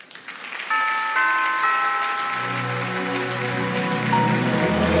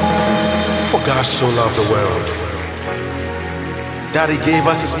God so loved the world that he gave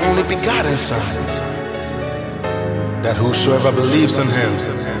us his only begotten Son, that whosoever believes in him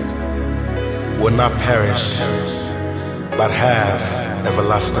will not perish, but have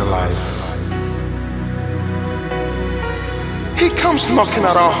everlasting life. He comes knocking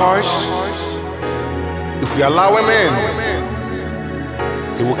at our hearts. If we allow him in,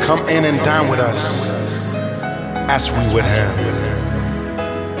 he will come in and dine with us as we with him.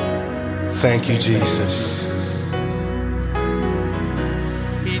 Thank you, Jesus.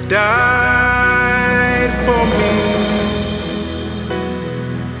 He died for me.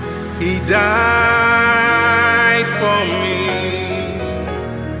 He died for me,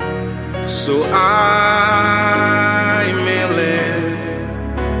 so I may live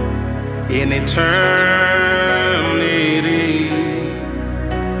in eternity.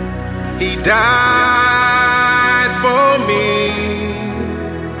 He died for me.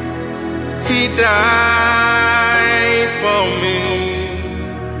 He died for me,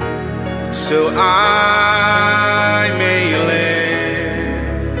 so I may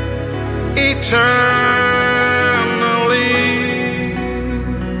live eternally.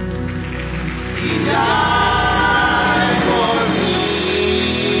 He died for me.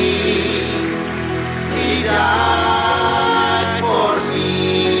 He died for me,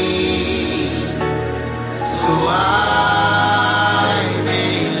 so I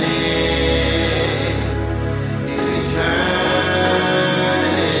may live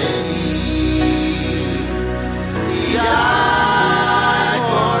eternity. He died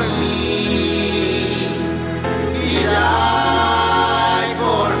for me. He died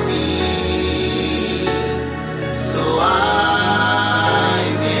for me, so I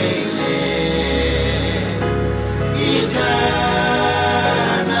may live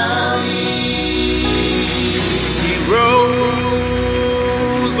eternally. He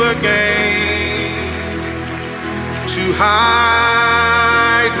rose again to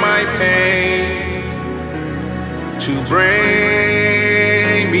hide my pains, to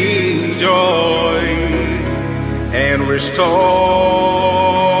bring me joy and restore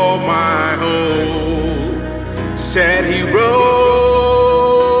my hope. Said he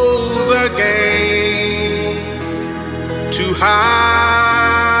rose again to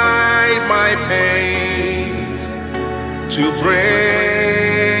hide my pains, to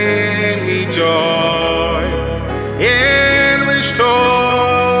bring me joy and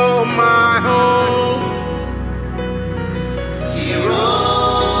restore my home. He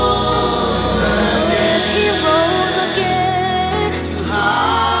rose again. He rose again To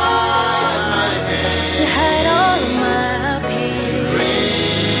hide my pain, to hide all of my pain.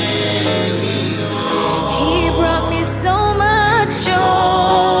 bring me joy. He brought me so much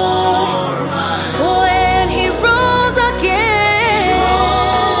joy. When he rose again,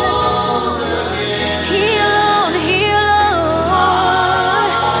 he alone,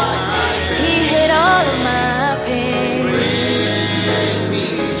 he hid all of my pain. Bring me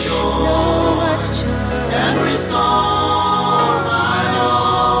joy So much joy. and restore my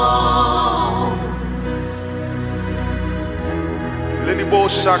home. Lilibo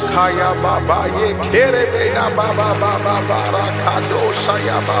Shakaya Baba Ye Kerebe ya Baba Baba Barakado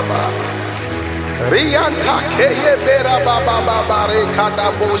Shaya Baba Rianta Keye Bera Baba Baba Rekada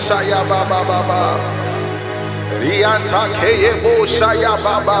Boshaya Baba Baba Rianta Keye Boshaya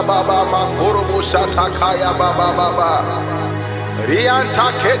Baba Baba Makoro Boshata Kaya Baba Baba Rianta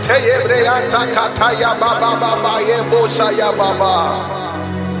Kete Yebreyanta Kataya Baba Baba Ye Boshaya Baba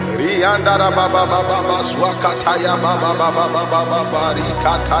Rianda Baba Baba Baba Swakataya Baba Baba Baba Baba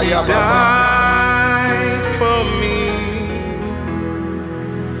Rikataya Baba. He died for me.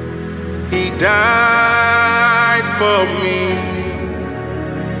 He died for me,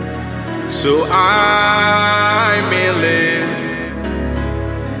 so I may live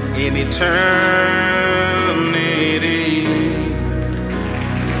in eternity.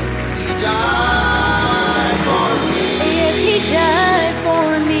 He died for me. Yes, he died for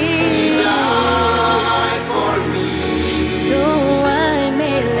me. He died for me, So I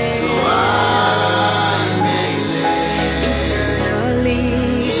may live so I may live eternally.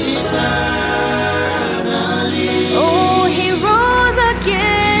 eternally. Oh, he rose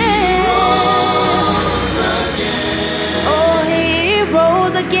again. Oh, he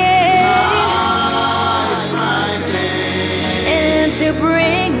rose again. My pain, And to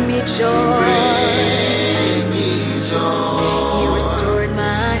bring me joy. bring me joy. He restored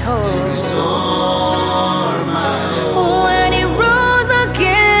my hope. Restore my hope. When he rose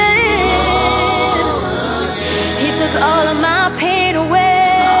again, he took all of my pain away.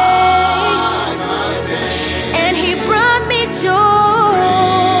 And he brought me joy.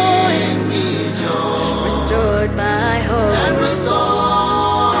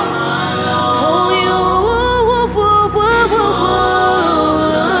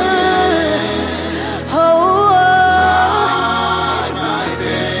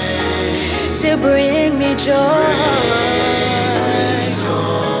 joy.